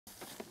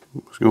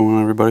What's going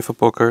on, everybody?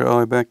 Football card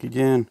all back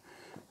again.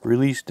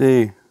 Release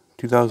day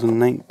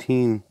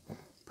 2019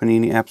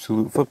 Panini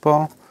Absolute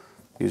Football.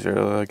 These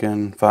are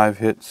again 5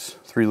 hits,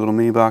 3 little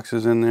mini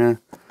boxes in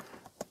there.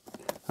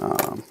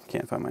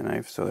 Can't find my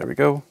knife, so there we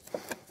go.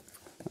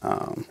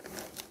 As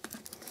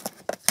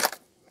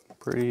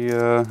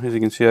you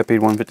can see, I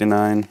paid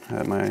 $159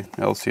 at my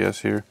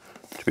LCS here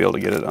to be able to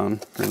get it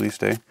on release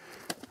day.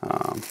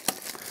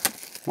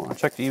 Well, I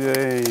checked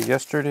eBay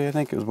yesterday. I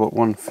think it was about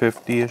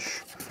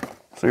 $150-ish.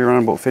 So you're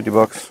around about 50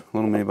 bucks,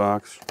 little mini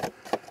box.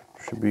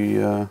 Should be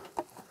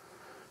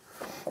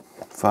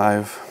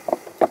 5.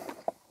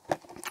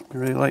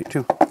 They're really light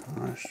too.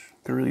 I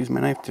could really use my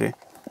knife today.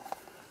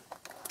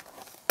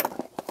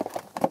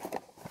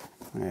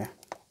 Yeah.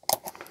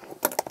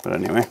 But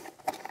anyway,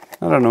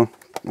 I don't know.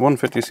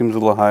 150 seems a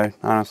little high,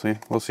 honestly.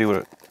 We'll see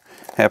what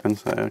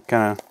happens. I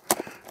kind of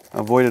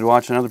avoided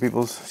watching other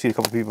people's. Seen a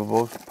couple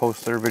people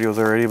post their videos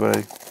already, but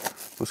I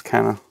was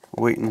kind of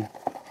waiting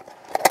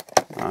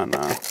on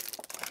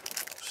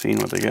seeing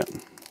what they get.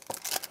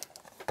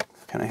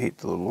 Kind of hate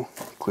the little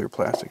clear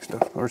plastic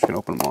stuff. We're just going to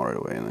open them all right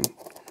away and then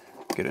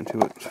get into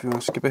it. So if you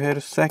want to skip ahead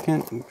a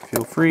second,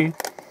 feel free.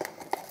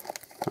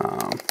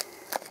 So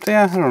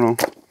yeah, I don't know.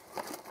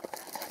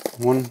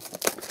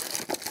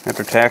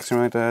 After tax and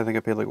like that, I think I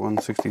paid like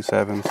 $167. So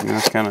I mean,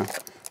 that's kind of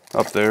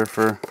up there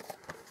for,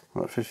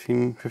 what,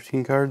 15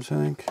 cards, I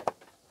think?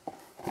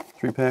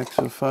 3 packs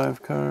of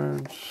 5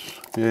 cards.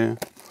 Yeah.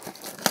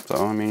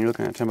 So, I mean, you're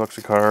looking at 10 bucks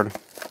a card.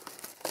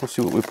 We'll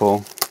see what we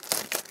pull.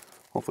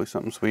 Hopefully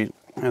something sweet,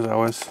 as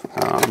always.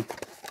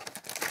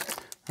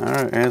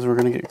 Alright, as we're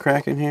going to get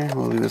cracking here,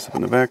 we'll leave this up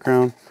in the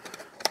background.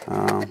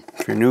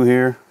 If you're new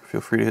here, feel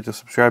free to hit the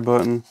subscribe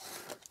button,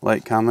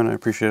 like, comment. I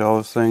appreciate all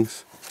those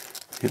things.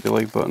 Hit the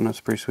like button,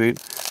 that's pretty sweet.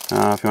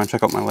 If you want to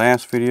check out my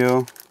last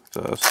video, it's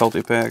a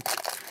salty pack.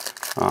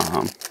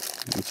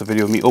 It's a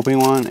video of me opening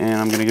one, and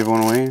I'm going to give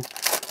one away.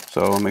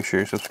 So make sure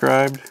you're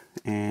subscribed,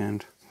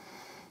 and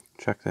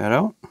check that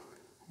out.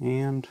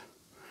 And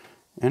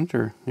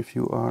enter if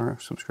you are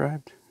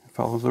subscribed.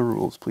 Follow the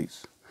rules,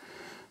 please.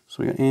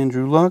 So we got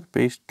Andrew Luck,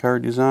 base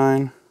card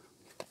design.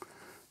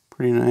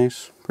 Pretty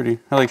nice. I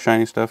like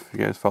shiny stuff. If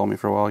you guys follow me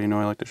for a while, you know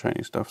I like the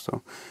shiny stuff.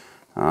 So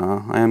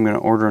I am going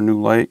to order a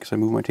new light because I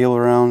moved my table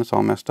around. It's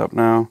all messed up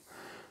now.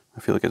 I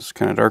feel like it's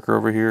kind of darker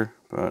over here,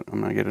 but I'm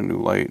going to get a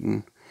new light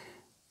and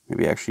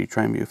maybe actually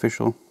try and be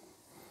official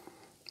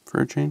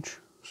for a change.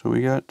 So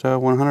we got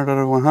 100 out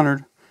of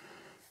 100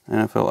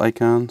 NFL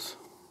icons.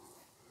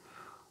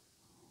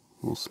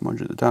 A little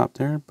smudge at the top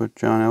there, but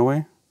John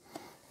Elway.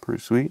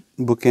 Pretty sweet.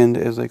 Bookend,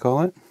 as they call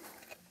it.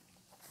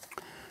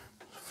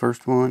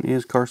 First one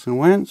is Carson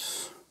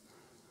Wentz.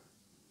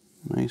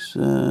 Nice,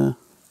 kind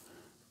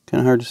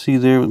of hard to see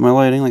there with my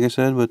lighting, like I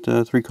said, but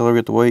 3 color. We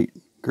got the white,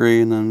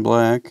 gray, and then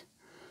black.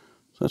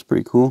 So that's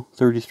pretty cool.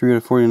 33 out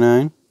of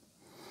 49.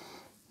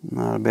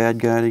 Not a bad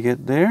guy to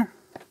get there.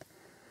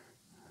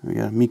 We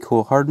got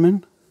Mecole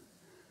Hardman.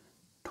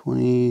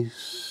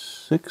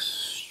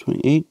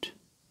 28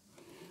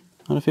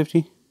 out of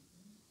 50.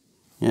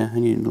 Yeah, I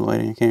need new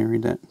lighting. I can't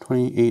read that.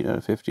 28 out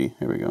of 50.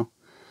 There we go.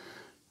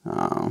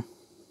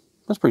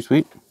 That's pretty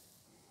sweet.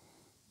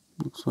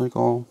 Looks like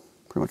all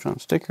pretty much on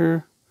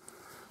sticker.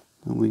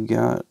 Then we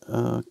got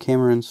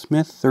Cameron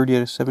Smith, 30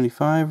 out of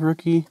 75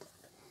 rookie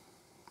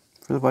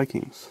for the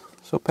Vikings.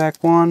 So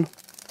pack 1,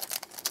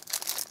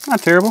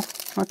 not terrible.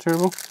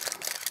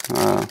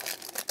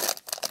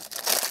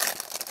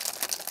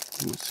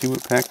 Let's see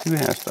what pack 2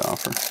 has to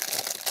offer.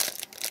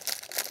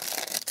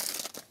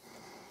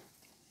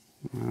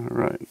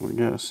 Alright, we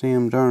got a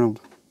Sam Darnold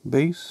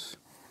base.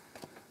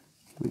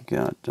 We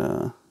got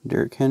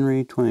Derrick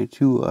Henry,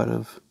 22 out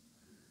of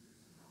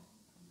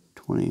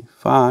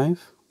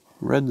 25.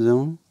 Red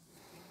zone.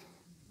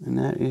 And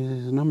that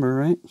is his number,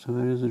 right? So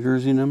that is a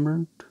jersey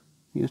number.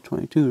 He is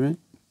 22, right?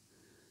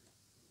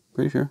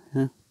 Pretty sure,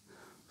 yeah.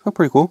 So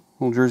pretty cool.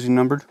 Little jersey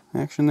numbered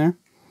action there.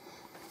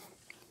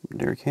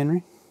 Derrick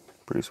Henry.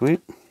 Pretty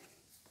sweet.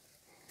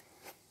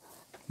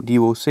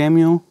 Deebo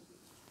Samuel.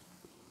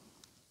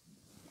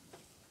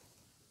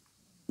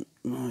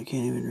 No, I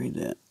can't even read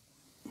that.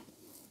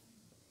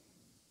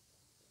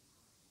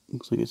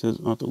 Looks like it says,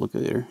 I'll have to look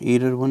at there.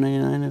 8 out of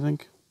 199, I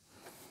think.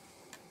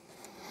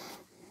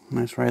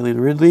 Nice Riley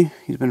Ridley.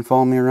 He's been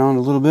following me around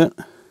a little bit.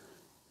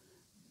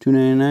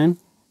 299.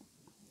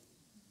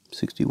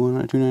 61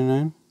 out of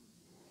 299.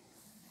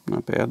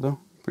 Not bad, though.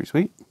 Pretty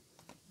sweet.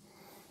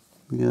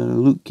 We got a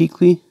Luke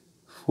Kuechly.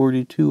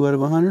 42 out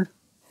of 100.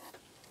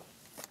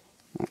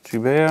 Not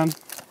too bad.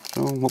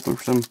 So, hoping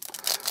for some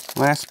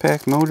last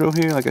pack mojo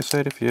here. Like I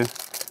said, if you're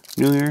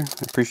new here,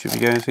 I appreciate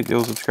if you guys hit the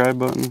old subscribe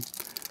button,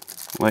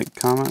 like,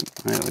 comment.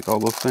 I like all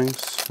those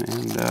things.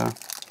 And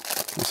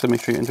also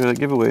make sure you enter that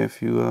giveaway if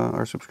you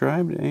are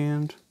subscribed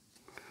and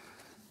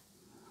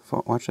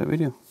watch that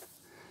video.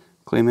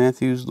 Clay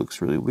Matthews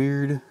looks really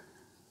weird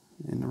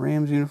in the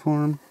Rams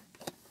uniform.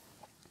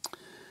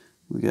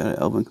 We got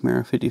Alvin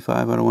Kamara,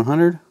 55 out of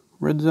 100.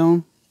 Red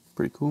zone.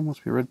 Pretty cool.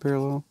 Must be a red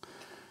parallel.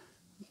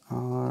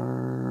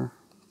 Our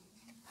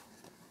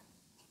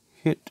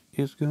hit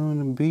is going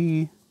to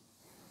be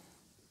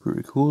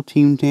pretty cool.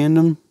 Team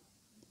Tandem.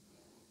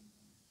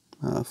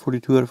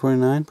 42 out of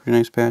 49. Pretty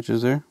nice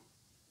patches there.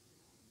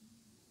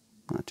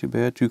 Not too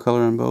bad. 2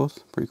 color on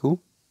both. Pretty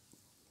cool.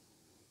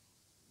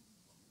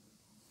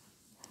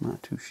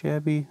 Not too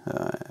shabby.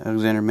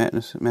 Alexander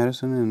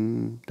Madison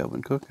and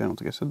Delvin Cook. I don't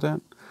think I said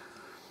that.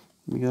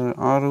 We got an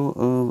auto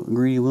of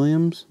Greedy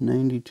Williams.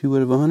 92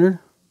 out of 100.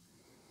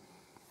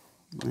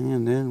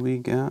 And then we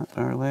got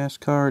our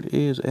last card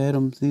is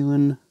Adam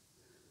Thielen.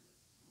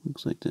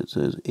 Looks like that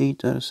says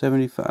 8 out of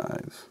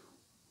 75.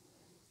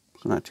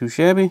 So not too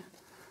shabby.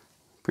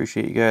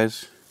 Appreciate you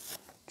guys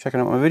checking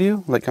out my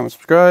video. Like, comment,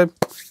 subscribe.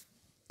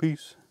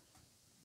 Peace.